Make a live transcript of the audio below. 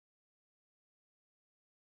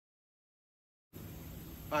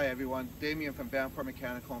Hi everyone, Damian from Vanport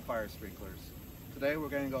Mechanical and Fire Sprinklers. Today we're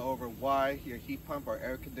going to go over why your heat pump or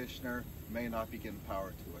air conditioner may not be getting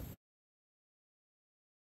power to it.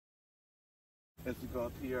 Is to go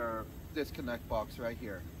to your disconnect box right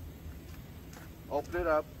here. Open it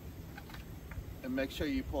up and make sure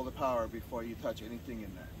you pull the power before you touch anything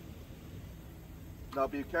in there. Now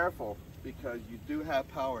be careful because you do have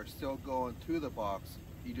power still going to the box,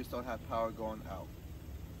 you just don't have power going out.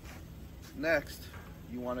 Next,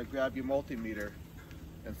 you want to grab your multimeter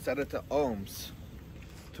and set it to ohms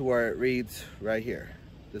to where it reads right here.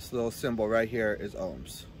 This little symbol right here is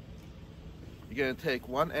ohms. You're going to take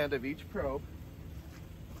one end of each probe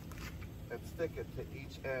and stick it to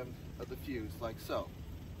each end of the fuse like so.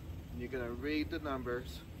 And you're going to read the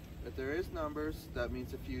numbers. If there is numbers, that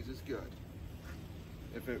means the fuse is good.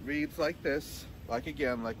 If it reads like this, like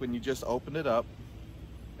again, like when you just opened it up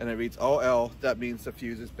and it reads OL, that means the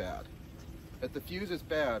fuse is bad. If the fuse is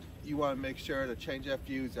bad, you want to make sure to change that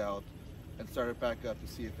fuse out and start it back up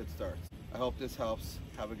to see if it starts. I hope this helps.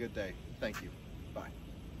 Have a good day. Thank you. Bye.